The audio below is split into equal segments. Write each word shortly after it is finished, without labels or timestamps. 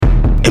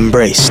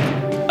embraced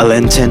a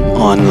Lenten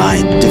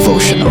online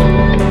devotional.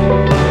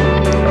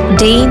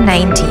 Day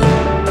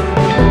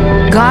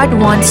 19. God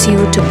wants you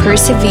to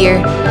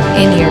persevere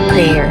in your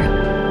prayer.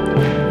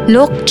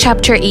 Luke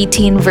chapter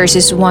 18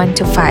 verses 1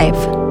 to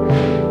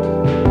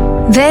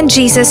 5. Then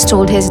Jesus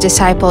told his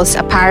disciples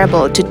a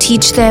parable to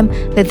teach them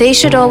that they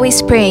should always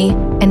pray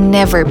and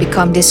never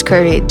become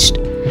discouraged.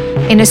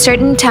 In a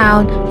certain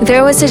town,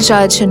 there was a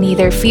judge who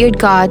neither feared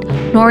God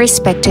nor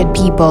respected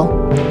people.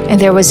 And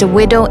there was a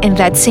widow in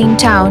that same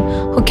town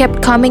who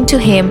kept coming to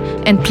him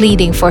and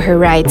pleading for her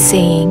rights,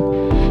 saying,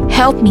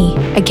 "Help me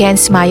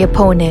against my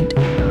opponent."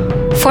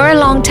 For a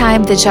long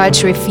time, the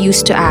judge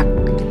refused to act,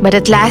 but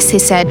at last he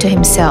said to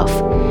himself,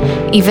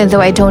 "Even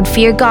though I don't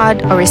fear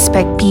God or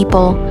respect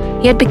people,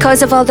 yet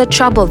because of all the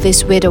trouble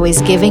this widow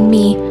is giving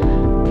me,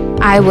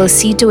 I will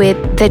see to it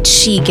that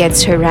she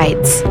gets her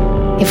rights.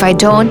 If I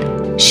don't,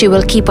 she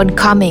will keep on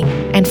coming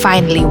and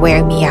finally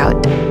wear me out."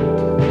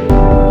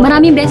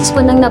 Maraming beses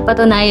ko nang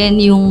napatunayan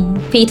yung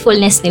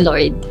faithfulness ni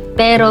Lord.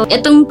 Pero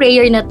itong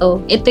prayer na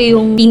to, ito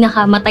yung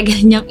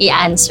pinakamatagal niyang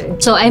i-answer.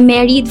 So I'm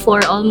married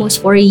for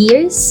almost 4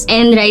 years.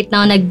 And right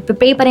now,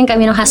 nagpe-pray pa rin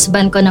kami ng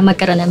husband ko na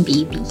magkaroon ng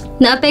baby.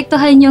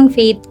 Naapektuhan yung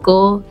faith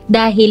ko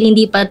dahil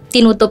hindi pa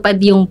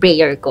tinutupad yung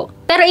prayer ko.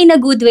 Pero in a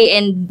good way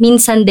and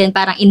minsan din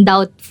parang in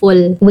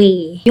doubtful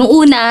way. Yung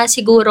una,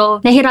 siguro,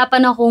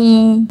 nahirapan akong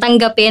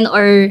tanggapin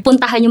or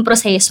puntahan yung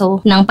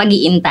proseso ng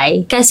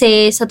pag-iintay.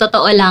 Kasi sa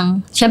totoo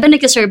lang, syempre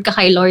nag-serve ka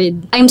kay Lord.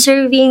 I'm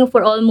serving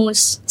for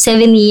almost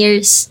 7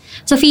 years.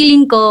 So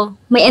feeling ko,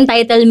 may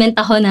entitlement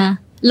ako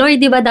na,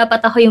 Lord, di ba dapat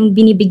ako yung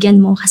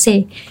binibigyan mo?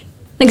 Kasi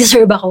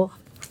nag-serve ako.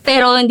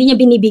 Pero hindi niya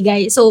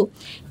binibigay. So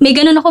may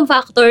ganun akong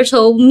factor.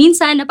 So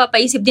minsan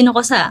napapaisip din ako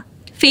sa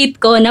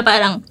faith ko na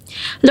parang,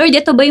 Lord,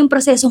 ito ba yung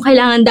prosesong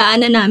kailangan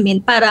daanan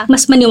namin para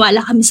mas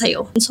maniwala kami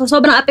sa'yo? So,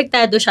 sobrang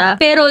apektado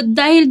siya. Pero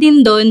dahil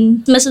din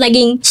doon, mas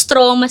naging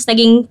strong, mas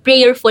naging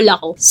prayerful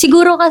ako.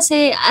 Siguro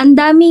kasi, ang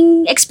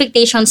daming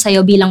expectations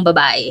sa'yo bilang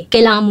babae.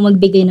 Kailangan mo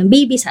magbigay ng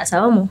baby sa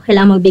asawa mo.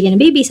 Kailangan mo magbigay ng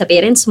baby sa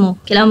parents mo.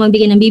 Kailangan mo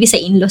magbigay ng baby sa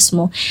in-laws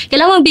mo.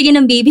 Kailangan mo magbigay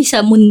ng baby sa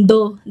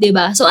mundo. 'Di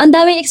ba? So, ang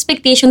daming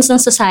expectations ng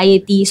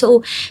society.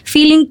 So,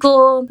 feeling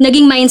ko,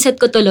 naging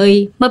mindset ko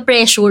tuloy,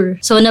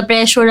 ma-pressure. So,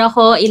 na-pressure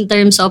ako in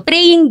terms of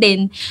praying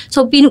din.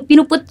 So,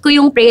 pinuput ko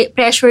yung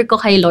pressure ko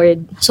kay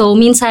Lord. So,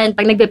 minsan,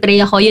 pag nagpe-pray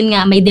ako, yun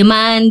nga, may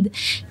demand,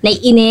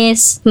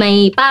 naiinis,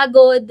 may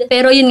pagod.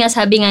 Pero yun nga,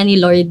 sabi nga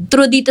ni Lord,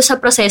 through dito sa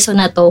proseso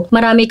na to,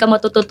 marami ka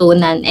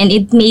matututunan. And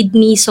it made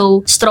me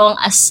so strong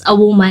as a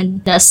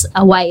woman, as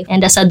a wife,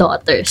 and as a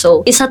daughter.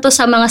 So, isa to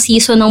sa mga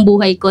season ng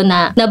buhay ko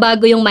na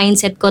nabago yung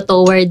mindset ko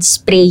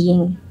towards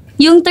praying.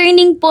 Yung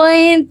turning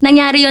point,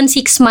 nangyari yon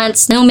 6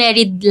 months ng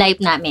married life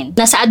namin.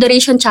 Nasa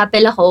Adoration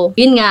Chapel ako.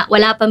 Yun nga,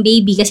 wala pang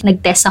baby kasi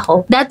nag-test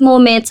ako. That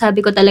moment, sabi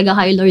ko talaga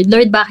kay Lord,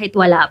 Lord, bakit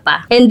wala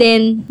pa? And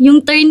then,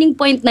 yung turning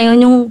point na yun,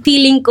 yung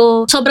feeling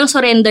ko, sobrang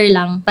surrender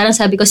lang. Parang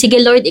sabi ko, sige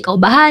Lord, ikaw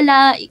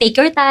bahala, take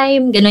your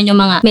time. Ganon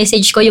yung mga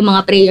message ko, yung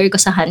mga prayer ko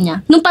sa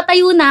Kanya. Nung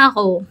patayo na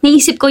ako,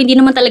 naisip ko, hindi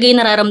naman talaga yung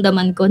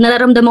nararamdaman ko.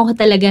 Nararamdaman ko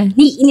talaga,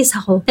 naiinis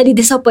ako,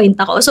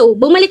 nadi-disappoint ako. So,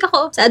 bumalik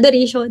ako sa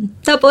adoration.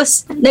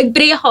 Tapos,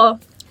 nag-pray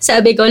ako.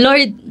 Sabi ko,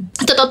 Lord,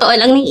 totoo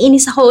lang,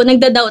 naiinis ako,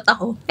 nagda-doubt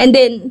ako. And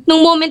then,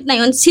 nung moment na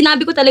yun,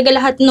 sinabi ko talaga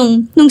lahat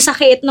nung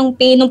sakit, nung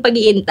pain, nung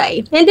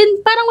pag-iintay. And then,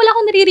 parang wala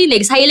akong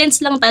naririnig.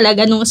 Silence lang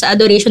talaga nung sa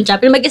Adoration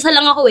Chapel. Mag-isa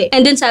lang ako eh.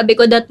 And then, sabi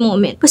ko that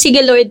moment,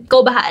 sige Lord,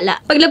 ikaw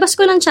bahala. Paglabas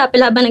ko ng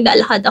chapel habang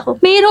naglalakad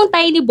ako, mayroong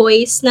tiny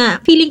voice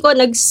na feeling ko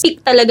nag-speak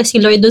talaga si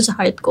Lord dun sa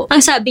heart ko.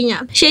 Ang sabi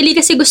niya, Shelly,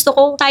 kasi gusto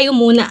ko tayo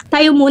muna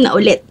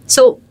ulit.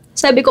 So,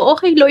 sabi ko,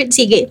 okay Lord,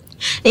 sige.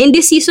 In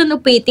this season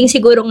of waiting,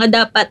 siguro nga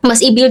dapat mas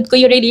i-build ko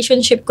yung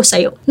relationship ko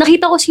sa'yo.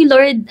 Nakita ko si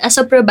Lord as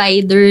a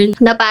provider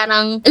na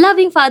parang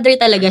loving father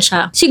talaga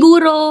siya.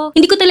 Siguro,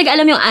 hindi ko talaga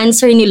alam yung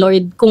answer ni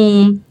Lord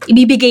kung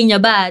ibibigay niya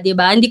ba,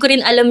 diba? Hindi ko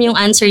rin alam yung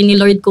answer ni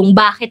Lord kung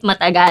bakit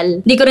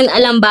matagal. Hindi ko rin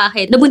alam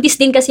bakit. Nabuntis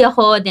din kasi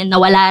ako, then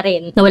nawala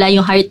rin. Nawala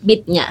yung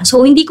heartbeat niya.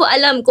 So, hindi ko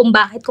alam kung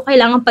bakit ko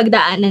kailangan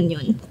pagdaanan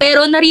yun.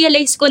 Pero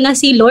na-realize ko na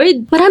si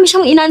Lord, marami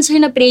siyang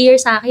in-answer na prayer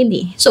sa akin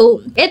eh.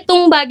 So,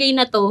 etong bagay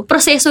na to,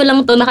 proseso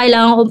lang to na kailangan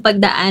kong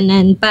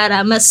pagdaanan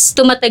para mas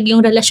tumatag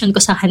yung relasyon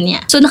ko sa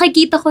Kanya. So,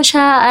 nakikita ko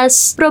siya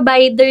as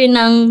provider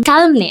ng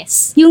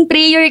calmness. Yung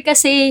prayer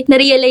kasi,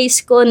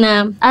 na-realize ko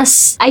na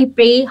as I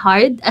pray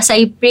hard, as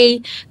I pray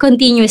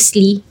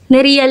continuously,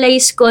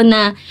 na-realize ko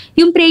na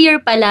yung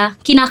prayer pala,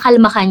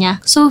 kinakalma ka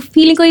niya. So,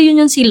 feeling ko yun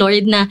yung si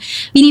Lord na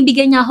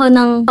binibigyan niya ako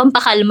ng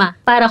pampakalma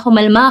para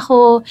kumalma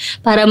ako,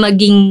 para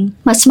maging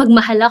mas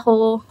magmahal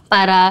ako,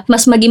 para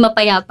mas maging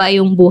mapayapa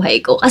yung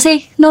buhay ko.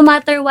 Kasi no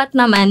matter what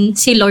naman,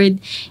 si Lord,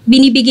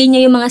 binibigay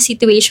niya yung mga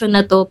situation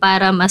na to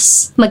para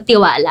mas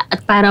magtiwala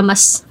at para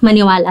mas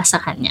maniwala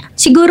sa Kanya.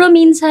 Siguro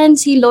minsan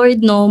si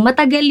Lord, no,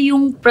 matagal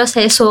yung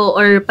proseso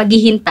or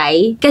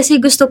paghihintay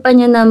kasi gusto pa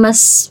niya na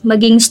mas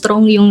maging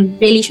strong yung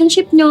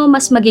relationship nyo,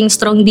 mas maging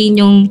strong din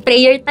yung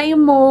prayer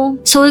time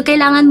mo. So,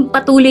 kailangan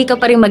patuloy ka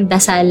pa rin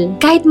magdasal.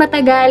 Kahit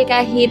matagal,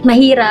 kahit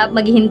mahirap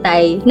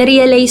maghintay,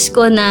 na-realize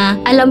ko na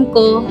alam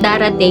ko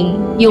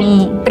darating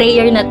yung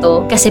prayer na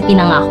to kasi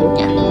pinangako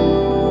niya.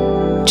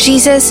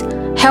 Jesus,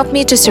 help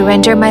me to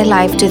surrender my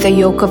life to the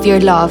yoke of your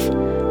love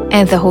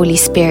and the Holy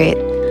Spirit.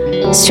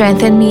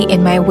 Strengthen me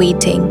in my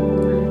waiting.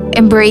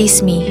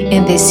 Embrace me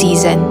in this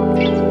season.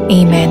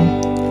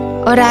 Amen.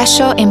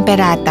 Oratio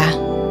Imperata.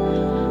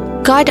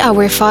 God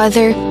our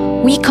Father,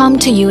 we come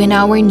to you in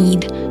our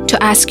need to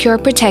ask your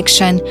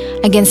protection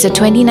against the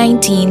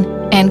 2019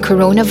 and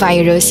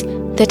coronavirus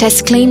that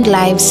has claimed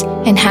lives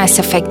and has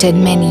affected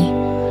many.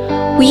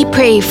 We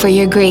pray for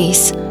your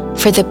grace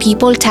for the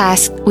people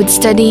tasked with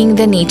studying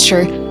the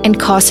nature and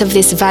cause of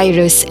this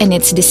virus and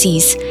its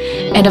disease,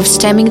 and of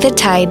stemming the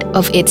tide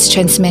of its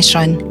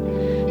transmission.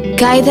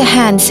 Guide the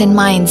hands and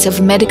minds of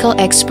medical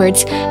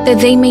experts that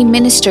they may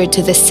minister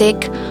to the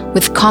sick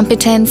with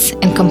competence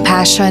and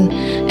compassion,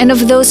 and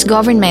of those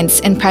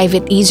governments and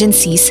private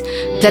agencies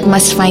that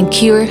must find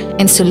cure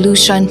and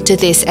solution to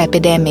this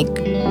epidemic.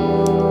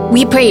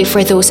 We pray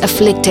for those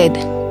afflicted.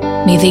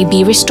 May they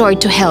be restored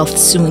to health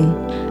soon.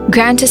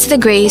 Grant us the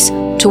grace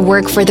to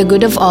work for the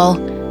good of all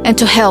and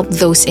to help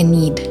those in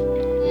need.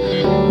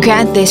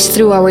 Grant this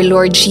through our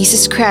Lord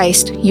Jesus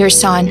Christ, your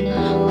Son,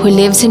 who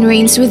lives and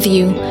reigns with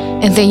you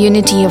in the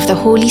unity of the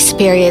Holy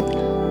Spirit,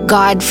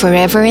 God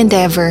forever and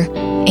ever.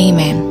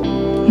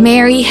 Amen.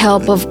 Mary,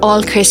 help of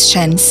all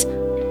Christians,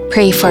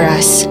 pray for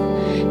us.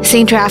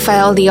 Saint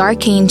Raphael the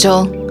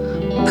Archangel,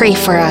 pray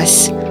for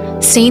us.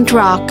 Saint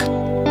Roch,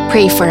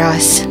 pray for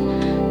us.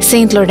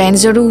 Saint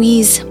Lorenzo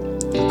Ruiz,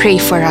 pray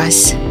for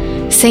us.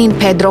 Saint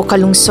Pedro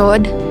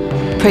Calungsod,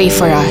 pray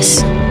for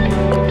us.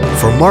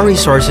 For more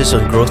resources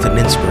on growth and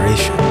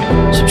inspiration,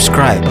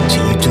 subscribe to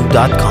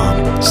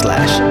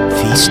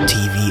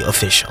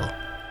youtube.com/FeastTVOfficial.